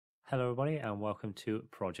Hello everybody and welcome to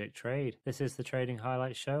Project Trade. This is the trading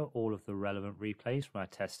highlight show, all of the relevant replays from our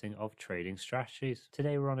testing of trading strategies.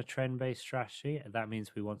 Today we're on a trend-based strategy. That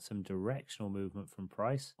means we want some directional movement from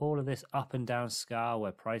price. All of this up and down scale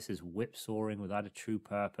where price is whipsawing without a true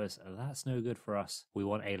purpose, that's no good for us. We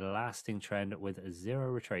want a lasting trend with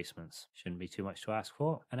zero retracements. Shouldn't be too much to ask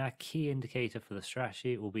for. And our key indicator for the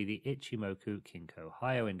strategy will be the Ichimoku kinko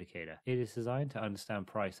Hyo indicator. It is designed to understand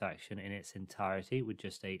price action in its entirety with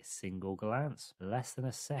just a single glance. Less than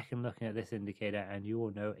a second looking at this indicator and you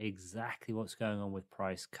will know exactly what's going on with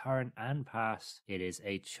price, current and past. It is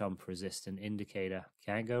a chump resistant indicator.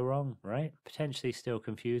 Can't go wrong, right? Potentially still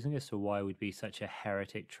confusing as to why we'd be such a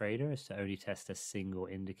heretic trader as to only test a single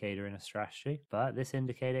indicator in a strategy. But this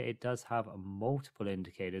indicator, it does have multiple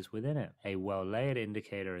indicators within it. A well layered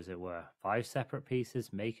indicator as it were. 5 separate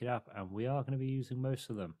pieces make it up and we are going to be using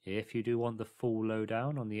most of them. If you do want the full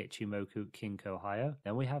lowdown on the Ichimoku kinko Hyo,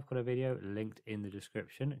 then we have got a video linked in the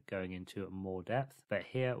description going into more depth, but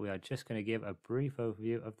here we are just going to give a brief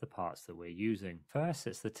overview of the parts that we're using. First,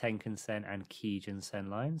 it's the Tenkan-sen and Kijun-sen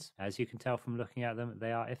lines. As you can tell from looking at them,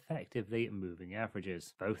 they are effectively moving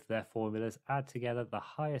averages. Both their formulas add together the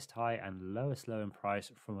highest high and lowest low in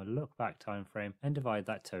price from a look back time frame and divide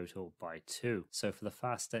that total by 2. So for the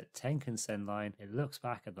faster Tenkan-sen line, it looks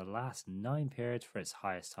back at the last 9 periods for its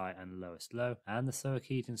highest high and lowest low, and the slower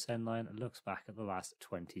Kijun-sen line looks back at the last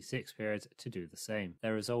 26 periods to do the same.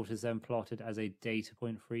 Their result is then plotted as a data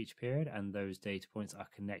point for each period, and those data points are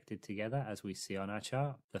connected together as we see on our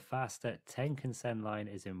chart. The faster Tenkan-sen line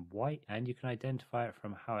is in white, and you can identify it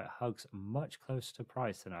from how it hugs much closer to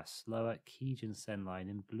price than our slower Kijun-sen line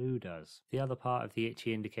in blue does. The other part of the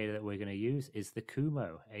Ichi indicator that we're going to use is the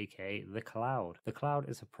kumo, aka the cloud. The cloud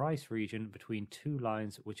is a price region between 2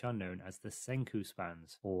 lines which are known as the senkou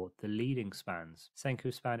spans, or the leading spans.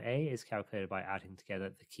 Senkou span A is calculated by adding together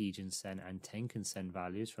the Kijun-sen and Tenkan-sen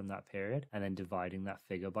values from that period and then dividing that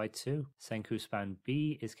figure by 2. Senkou span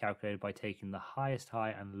B is calculated by taking the highest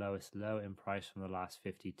high and lowest low in price from the last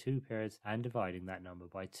 52 periods and dividing that number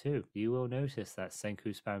by 2. You will notice that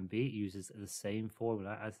Senkou span B uses the same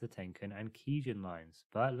formula as the Tenkan and Kijun lines,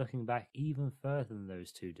 but looking back even further than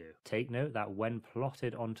those two do. Take note that when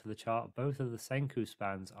plotted onto the chart, both of the Senkou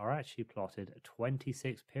spans are actually plotted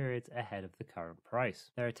 26 periods ahead of the current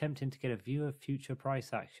price. They're attempting to get a view of future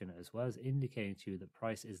price action as well as indicating to you that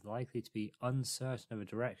price is likely to be uncertain of a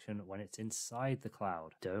direction when it's inside the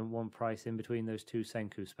cloud. Don't want price in between those 2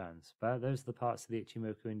 senkou spans. But those are the parts of the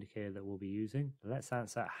Ichimoku indicator that we'll be using. Let's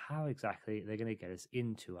answer how exactly they're going to get us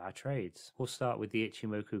into our trades. We'll start with the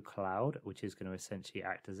Ichimoku cloud, which is going to essentially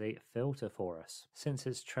act as a filter for us. Since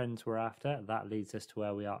it's trends we're after, that leads us to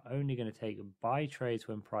where we are only going to take buy trades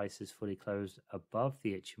when price is fully closed above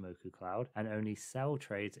the Ichimoku cloud and only sell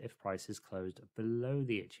trades if price is closed below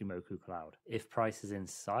the Ichimoku cloud. If price is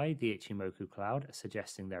inside the Ichimoku cloud,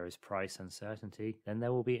 suggesting there is price uncertainty, then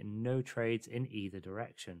there will be no trades in either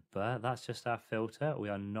direction. But that's just our filter. We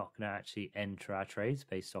are not going to actually enter our trades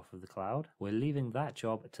based off of the cloud. We're leaving that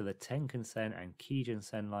job to the Tenkan-sen and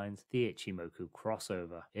Kijun-sen lines, the Ichimoku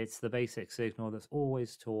crossover. It's the basic signal that's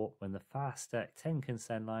always taught when the faster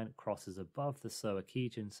Tenkan-sen line crosses above the slower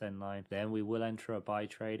Kijun-sen line, then we will enter a buy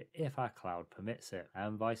trade if our cloud permits it,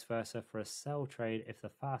 and vice versa for a sell trade if the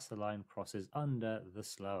faster line crosses under the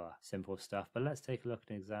slower. Simple stuff, but let's take a look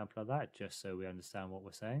at an example of that just so we understand what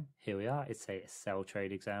we're saying. Here we are, it's a sell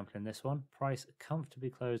trade example in this one. Price comfortably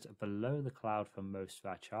closed below the cloud for most of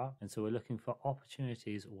our chart, and so we're looking for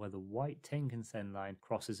opportunities where the white Tenkan-sen line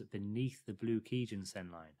crosses beneath the blue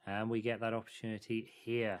Kijun-sen line, and we get that opportunity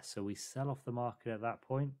here, so we sell off the market at that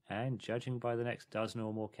point, and judging by the next dozen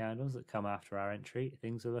or more candles that come after our entry,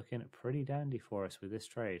 things are looking pretty dandy for us with this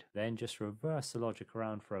trade. Then just reverse the logic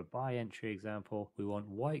around for a buy entry example. We want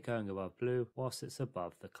white going above blue whilst it's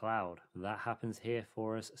above the cloud. That happens here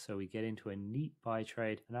for us, so we get into a neat buy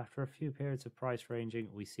trade, and after a few periods of price ranging,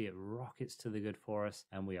 we see it rockets to the good for us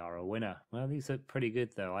and we are a winner. Well, these look pretty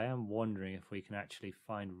good though. I am wondering if we can actually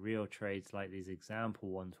find real trades like these example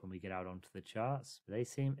ones when we get out onto the charts. They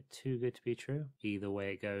seem too good to be true. Either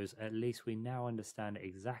way it goes, at least we now understand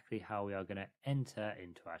exactly how we are going to enter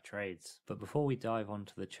into our trades. But before we dive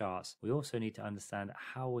onto the charts, we also need to understand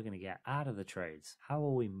how we're going to get out of the trades. How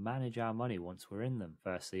will we manage our money once we're in them?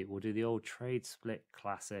 Firstly, we'll do the old trade split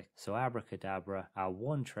classic. So abracadabra, our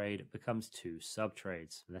one trade becomes 2 sub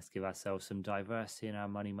trades. Let's give ourselves some diversity in our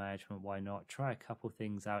money management. Why not try a couple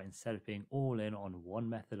things out instead of being all in on one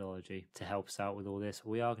methodology? To help us out with all this,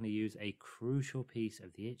 we are going to use a crucial piece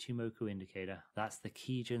of the Ichimoku indicator. That's the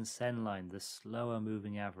Kijun-sen line, the slower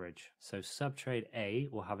moving average. So sub trade A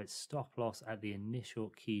will have its stop loss at the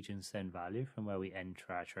initial Kijun-sen value from where we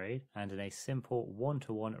enter our trade, and in a simple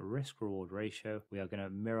 1-to-1 risk-reward ratio, we are going to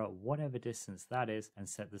mirror whatever distance that is and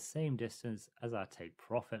set the same distance as our take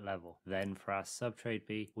profit level. Then for our subtrade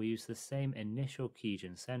B, we use the same initial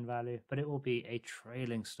Kijun Sen value, but it will be a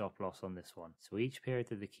trailing stop loss on this one. So each period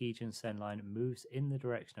that the Kijun Sen line moves in the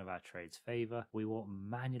direction of our trade's favor, we will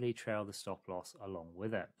manually trail the stop loss along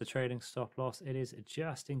with it. The trading stop loss, it is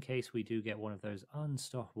just in case we do get one of those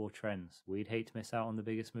unstoppable trends. We'd hate to miss out on the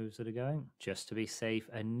biggest moves that are going. Just to be safe,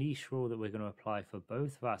 a niche rule that we're going to apply for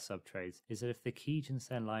both of our subtrades is that if the Kijun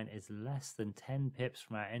Sen line is less than 10 pips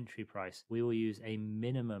from our entry price, we will use a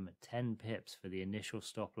minimum 10 pips for the initial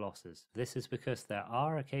stop losses. This is because there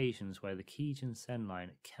are occasions where the Kijun Sen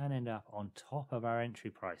line can end up on top of our entry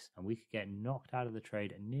price and we could get knocked out of the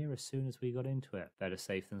trade near as soon as we got into it. Better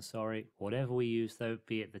safe than sorry. Whatever we use though,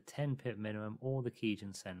 be it the 10 pip minimum or the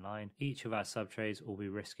Kijun Sen line, each of our subtrades will be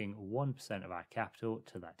risking 1% of our capital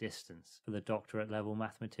to that distance. For the doctorate level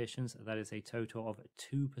mathematicians, that is a total of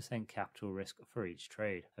 2% capital risk for each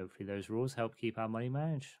trade. Hopefully those rules help keep our money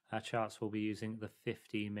managed. Our charts will be using the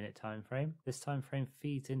 15-minute time frame. This time frame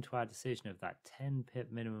feeds into our decision of that 10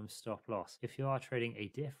 pip minimum stop loss. If you are trading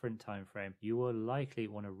a different time frame, you will likely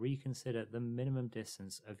want to reconsider the minimum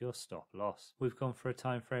distance of your stop loss. We've gone for a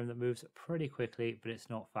time frame that moves pretty quickly, but it's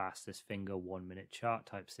not fastest finger 1 minute chart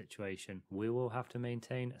type situation. We will have to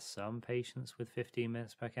maintain some patience with 15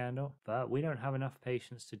 minutes per candle, but we don't have enough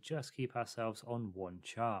patience to just keep ourselves on one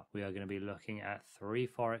chart. We are going to be looking at 3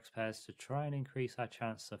 forex pairs to try and increase our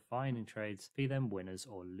chance of finding trades, be them winners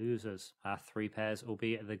or losers. Our 3 pairs will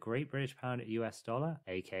be the Great British Pound US Dollar,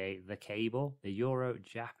 aka the Cable, the Euro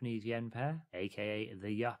Japanese Yen pair, aka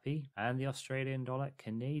the Yuppie, and the Australian Dollar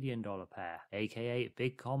Canadian Dollar pair, aka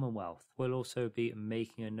Big Commonwealth. We'll also be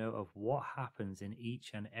making a note of what happens in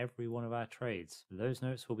each and every one of our trades. Those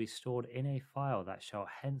notes will be stored in a file that shall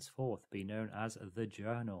henceforth be known as the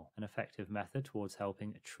journal, an effective method towards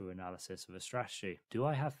helping true analysis of a strategy. Do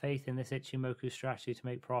I have faith in this Ichimoku strategy to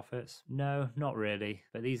make profits? No, not really,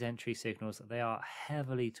 but these entry signals, they are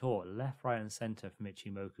heavily taught left, right and center from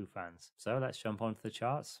Ichimoku fans. So let's jump onto the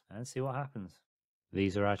charts and see what happens.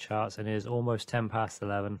 These are our charts and it is almost 10 past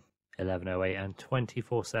 11, 11:08 and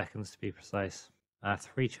 24 seconds to be precise. Our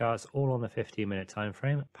 3 charts all on the 15-minute time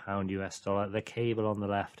frame, Pound US Dollar, the Cable on the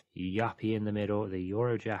left, Yuppie in the middle, the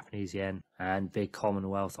Euro Japanese Yen, and Big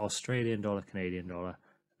Commonwealth Australian Dollar Canadian Dollar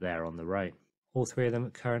there on the right. All 3 of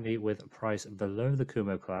them currently with a price below the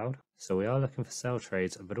Kumo cloud, so we are looking for sell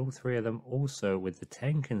trades, but all 3 of them also with the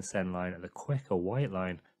Tenkan Sen line, the quicker white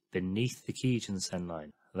line, beneath the Kijun Sen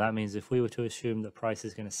line. That means if we were to assume that price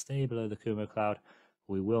is going to stay below the Kumo cloud,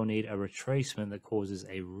 we will need a retracement that causes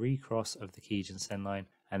a recross of the Kijun Sen line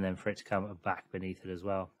and then for it to come back beneath it as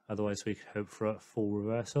well. Otherwise we could hope for a full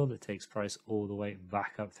reversal that takes price all the way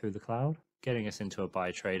back up through the cloud, getting us into a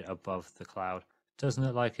buy trade above the cloud. Doesn't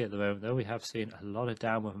look like it at the moment though. We have seen a lot of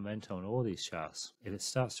downward momentum on all these charts. If it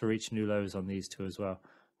starts to reach new lows on these 2 as well,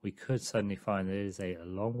 we could suddenly find that it is a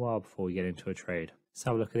long while before we get into a trade. Let's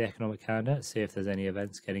have a look at the economic calendar, see if there's any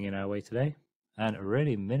events getting in our way today. And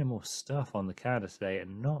really minimal stuff on the calendar today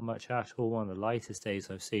and not much at all. One of the lightest days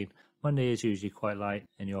I've seen. Monday is usually quite light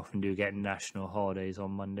and you often do get national holidays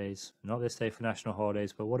on Mondays. Not this day for national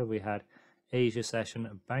holidays, but what have we had? Asia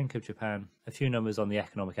session, Bank of Japan, a few numbers on the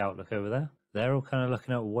economic outlook over there. They're all kind of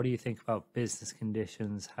looking at what do you think about business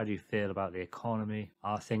conditions? How do you feel about the economy?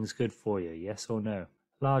 Are things good for you? Yes or no?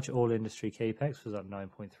 Large all industry capex was up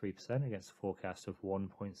 9.3% against a forecast of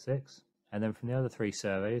 1.6. And then from the other 3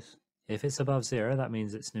 surveys, if it's above 0, that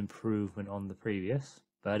means it's an improvement on the previous,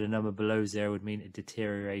 but a number below 0 would mean a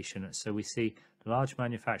deterioration. So we see large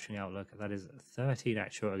manufacturing outlook, that is 13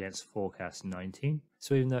 actual against forecast 19.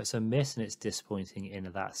 So even though it's a miss and it's disappointing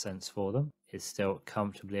in that sense for them, it's still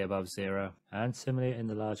comfortably above 0. And similarly in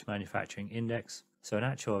the large manufacturing index, so an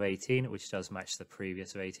actual of 18, which does match the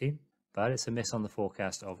previous of 18, but it's a miss on the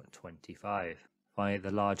forecast of 25. Finally,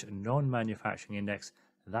 the large non-manufacturing index,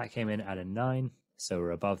 that came in at a 9. So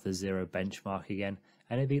we're above the 0 benchmark again,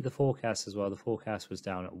 and it beat the forecast as well. The forecast was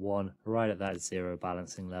down at 1, right at that 0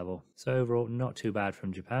 balancing level. So overall, not too bad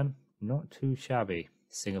from Japan, not too shabby.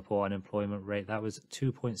 Singapore unemployment rate, that was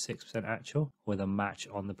 2.6% actual, with a match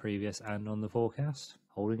on the previous and on the forecast,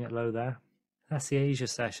 holding it low there. That's the Asia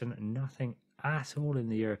session, nothing at all in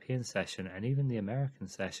the European session, and even the American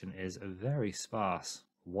session is very sparse.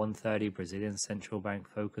 1:30 Brazilian Central Bank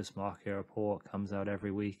focus market report comes out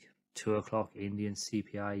every week. 2 o'clock Indian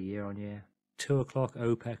CPI year on year, 2 o'clock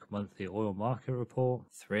OPEC monthly oil market report.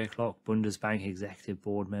 3 o'clock Bundesbank Executive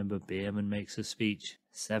Board member Bierman makes a speech.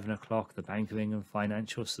 7 o'clock the Bank of England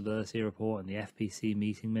Financial Stability Report and the FPC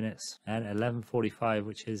meeting minutes. And 11:45,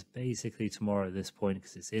 which is basically tomorrow at this point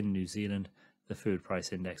because it's in New Zealand, the food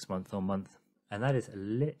price index month on month. And that is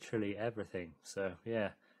literally everything. So yeah,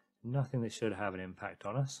 nothing that should have an impact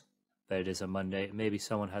on us. But it is a Monday. Maybe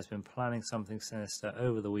someone has been planning something sinister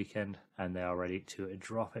over the weekend and they are ready to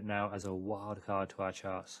drop it now as a wild card to our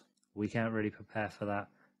charts. We can't really prepare for that,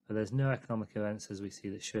 but there's no economic events as we see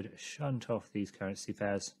that should shunt off these currency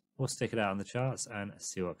pairs. We'll stick it out on the charts and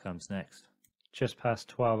see what comes next. Just past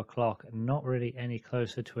 12 o'clock, not really any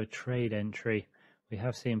closer to a trade entry. We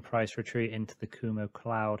have seen price retreat into the Kumo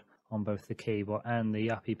cloud on both the cable and the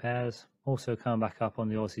yuppie pairs. Also come back up on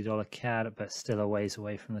the Aussie dollar CAD, but still a ways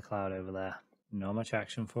away from the cloud over there. Not much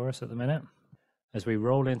action for us at the minute. As we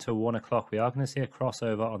roll into 1 o'clock, we are going to see a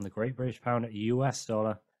crossover on the Great British Pound US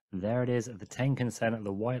dollar. There it is, the Tenkan Sen at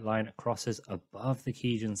the white line crosses above the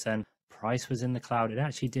Kijun Sen. Price was in the cloud. It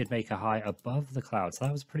actually did make a high above the cloud, so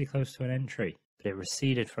that was pretty close to an entry. But it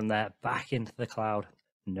receded from there back into the cloud.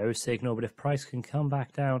 No signal, but if price can come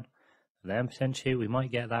back down, then potentially we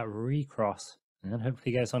might get that recross and then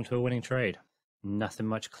hopefully get us onto a winning trade. Nothing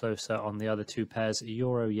much closer on the other two pairs.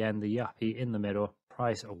 Euro yen, the yuppie in the middle.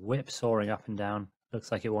 Price whip soaring up and down.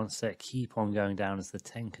 Looks like it wants to keep on going down as the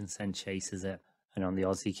Tenkan Sen chases it. And on the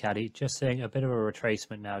Aussie caddy, just seeing a bit of a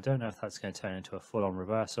retracement now. Don't know if that's going to turn into a full-on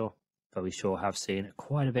reversal, but we sure have seen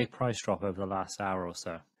quite a big price drop over the last hour or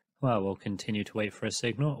so. Well, we'll continue to wait for a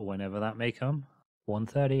signal whenever that may come.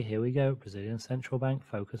 1:30, here we go. Brazilian Central Bank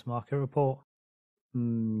Focus Market Report.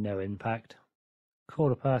 No impact.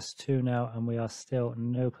 2:15 now, and we are still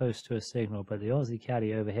no close to a signal, but the Aussie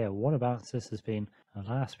caddy over here, what a bounce this has been. The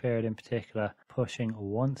last period in particular, pushing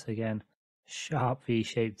once again. Sharp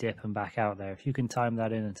V-shaped dip and back out there. If you can time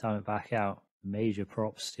that in and time it back out, major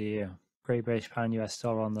props to you. Great British Pound US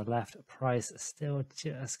dollar on the left, price still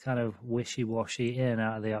just kind of wishy-washy in and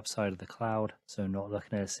out of the upside of the cloud, so not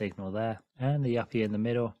looking at a signal there. And the yuppie in the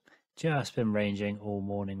middle, just been ranging all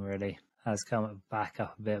morning really. Has come back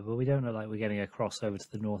up a bit, but we don't look like we're getting a crossover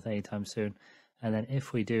to the north anytime soon. And then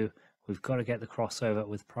if we do, we've got to get the crossover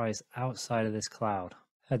with price outside of this cloud.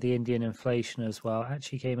 Had the Indian inflation as well,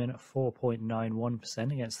 actually came in at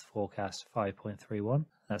 4.91% against the forecast 5.31.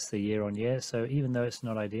 That's the year on year, so even though it's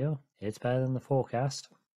not ideal, it's better than the forecast.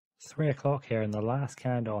 3 o'clock here, and the last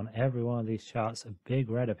candle on every one of these charts, a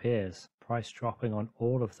big red appears. Price dropping on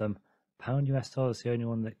all of them. Pound US dollar is the only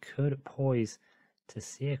one that could poise to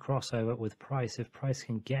see a crossover with price if price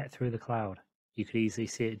can get through the cloud. You could easily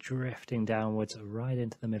see it drifting downwards right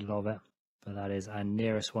into the middle of it, but that is our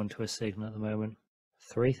nearest one to a signal at the moment.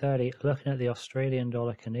 3:30, looking at the Australian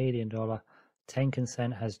dollar, Canadian dollar, Tenkan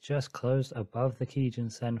Sen has just closed above the Kijun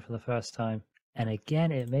Sen for the first time, and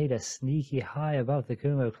again it made a sneaky high above the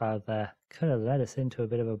Kumo cloud there. Could have led us into a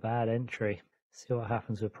bit of a bad entry. See what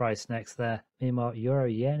happens with price next there. Meanwhile, Euro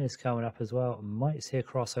Yen is coming up as well. Might see a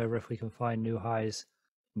crossover if we can find new highs.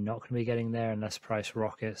 Not going to be getting there unless price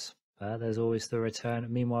rockets. But there's always the return.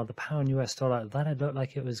 Meanwhile, the Pound US dollar, that had looked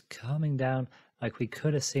like it was coming down, like we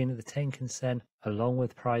could have seen at the Tenkan Sen, along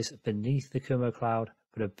with price beneath the Kumo cloud.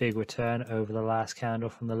 But a big return over the last candle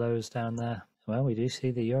from the lows down there. Well, we do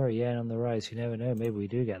see the Euro Yen on the rise. You never know, maybe we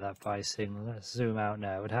do get that buy signal. Let's zoom out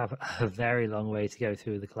now. It would have a very long way to go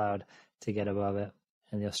through the cloud to get above it.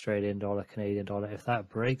 And the Australian dollar, Canadian dollar, if that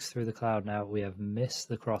breaks through the cloud now, we have missed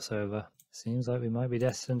the crossover. Seems like we might be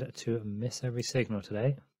destined to miss every signal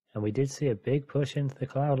today. And we did see a big push into the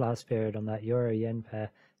cloud last period on that Euro Yen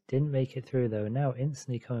pair. Didn't make it through though, now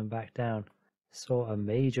instantly coming back down. Saw a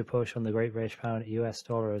major push on the Great British Pound US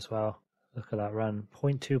dollar as well. Look at that run,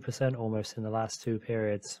 0.2% almost in the last two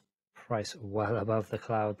periods. Price well above the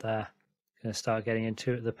cloud there. Going to start getting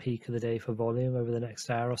into the peak of the day for volume over the next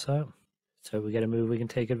hour or so. So we get a move we can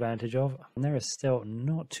take advantage of. And there is still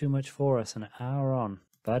not too much for us an hour on.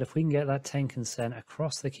 But if we can get that Tenkan Sen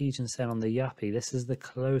across the Kijun Sen on the yuppie, this is the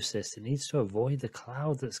closest. It needs to avoid the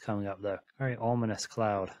cloud that's coming up though. Very ominous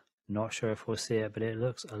cloud. Not sure if we'll see it, but it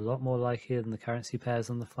looks a lot more likely than the currency pairs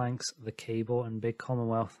on the flanks, the cable and big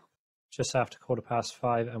Commonwealth. Just after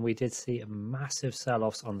 5:15, and we did see massive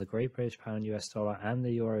sell-offs on the Great British Pound US dollar and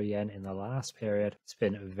the Euro Yen in the last period. It's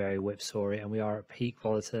been very whipsaw, and we are at peak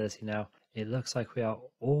volatility now. It looks like we are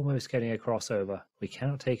almost getting a crossover. We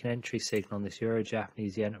cannot take an entry signal on this Euro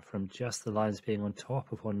Japanese Yen from just the lines being on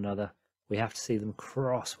top of one another. We have to see them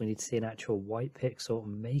cross. We need to see an actual white pixel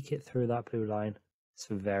make it through that blue line. It's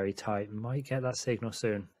very tight. Might get that signal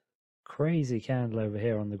soon. Crazy candle over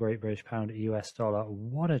here on the Great British Pound US dollar.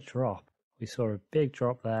 What a drop. We saw a big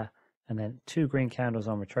drop there, and then 2 green candles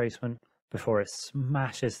on retracement before it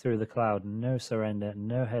smashes through the cloud. No surrender,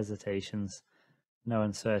 no hesitations, no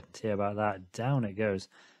uncertainty about that. Down it goes.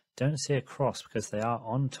 Don't see a cross because they are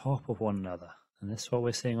on top of one another. And this is what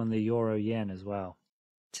we're seeing on the Euro Yen as well.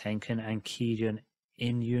 Tenkan and Kijun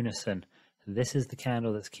in unison. This is the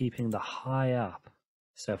candle that's keeping the high up.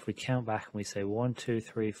 So if we count back and we say 1, 2,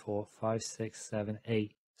 3, 4, 5, 6, 7,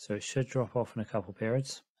 8. So it should drop off in a couple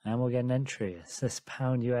periods. And we'll get an entry as this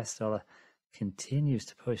pound US dollar continues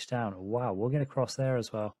to push down. Wow, we'll get a cross there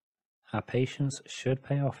as well. Our patience should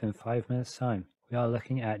pay off in 5 minutes time. We are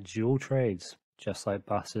looking at dual trades, just like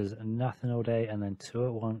buses, nothing all day and then 2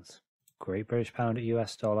 at once. Great British pound at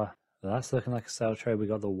US dollar. That's looking like a sell trade. We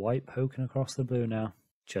got the white poking across the blue now.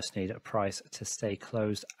 Just need a price to stay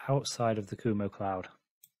closed outside of the Kumo cloud.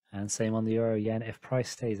 And same on the Euro Yen. If price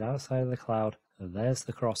stays outside of the cloud, there's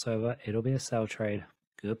the crossover. It'll be a sell trade.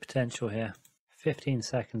 Good potential here. 15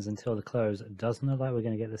 seconds until the close. It doesn't look like we're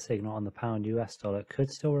going to get the signal on the pound US dollar. It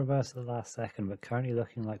could still reverse at the last second, but currently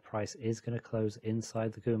looking like price is going to close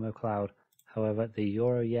inside the Kumo cloud. However, the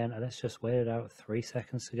Euro Yen, let's just wait it out. 3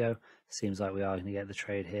 seconds to go. Seems like we are going to get the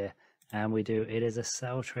trade here. And we do. It is a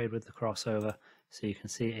sell trade with the crossover. So you can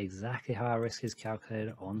see exactly how our risk is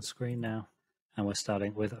calculated on screen now. And we're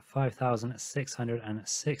starting with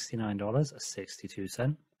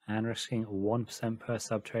 $5,669.62 and risking 1% per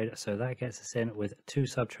sub trade. So that gets us in with 2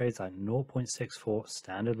 sub trades at 0.64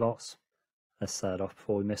 standard loss. Let's set it off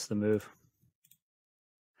before we miss the move.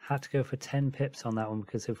 Had to go for 10 pips on that one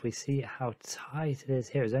because if we see how tight it is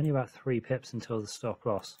here, it's only about 3 pips until the stop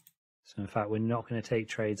loss. So in fact, we're not going to take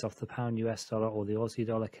trades off the pound US dollar or the Aussie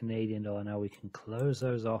dollar, Canadian dollar. Now we can close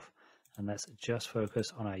those off and let's just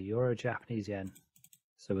focus on our Euro Japanese Yen.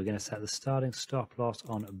 So we're going to set the starting stop loss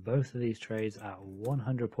on both of these trades at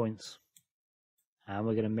 100 points. And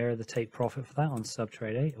we're going to mirror the take profit for that on sub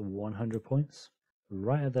trade 8 at 100 points.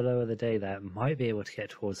 Right at the low of the day there, might be able to get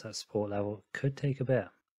towards that support level. Could take a bit.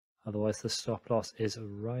 Otherwise the stop loss is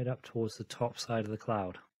right up towards the top side of the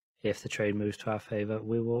cloud. If the trade moves to our favor,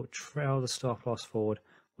 we will trail the stop loss forward.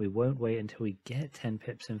 We won't wait until we get 10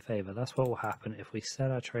 pips in favor. That's what will happen if we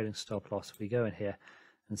set our trading stop loss. If we go in here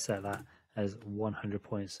and set that as 100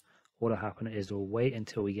 points, what will happen is we'll wait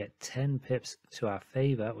until we get 10 pips to our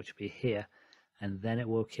favor, which will be here, and then it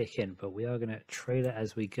will kick in. But we are going to trade it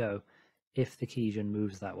as we go if the Kijun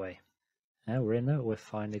moves that way. Now we're in there. We've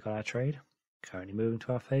finally got our trade. Currently moving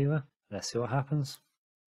to our favor. Let's see what happens.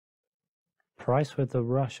 Price with the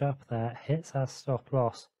rush up there hits our stop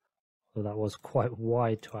loss. Well, that was quite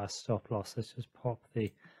wide to our stop loss. Let's just pop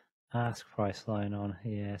the ask price line on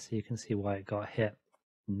here so you can see why it got hit.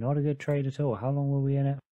 Not a good trade at all. How long were we in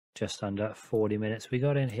it? Just under 40 minutes. We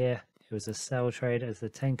got in here. It was a sell trade as the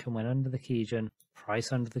Tenkan went under the Kijun.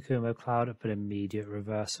 Price under the Kumo cloud, but immediate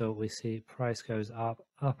reversal. We see price goes up,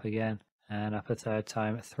 up again, and up a third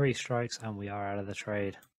time. 3 strikes and we are out of the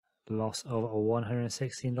trade. Loss of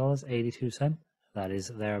 $116.82. That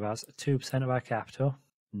is thereabouts 2% of our capital.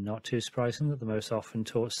 Not too surprising that the most often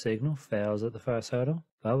taught signal fails at the first hurdle,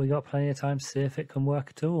 but we got plenty of time to see if it can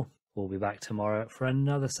work at all. We'll be back tomorrow for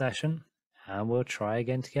another session, and we'll try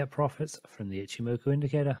again to get profits from the Ichimoku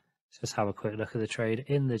indicator. Let's just have a quick look at the trade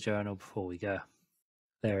in the journal before we go.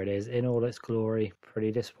 There it is in all its glory.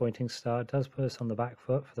 Pretty disappointing start. Does put us on the back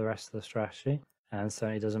foot for the rest of the strategy, and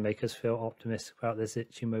certainly doesn't make us feel optimistic about this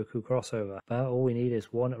Ichimoku crossover. But all we need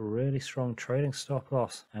is one really strong trading stop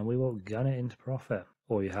loss, and we will gun it into profit.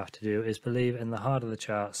 All you have to do is believe in the heart of the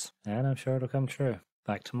charts, and I'm sure it'll come true.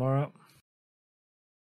 Back tomorrow.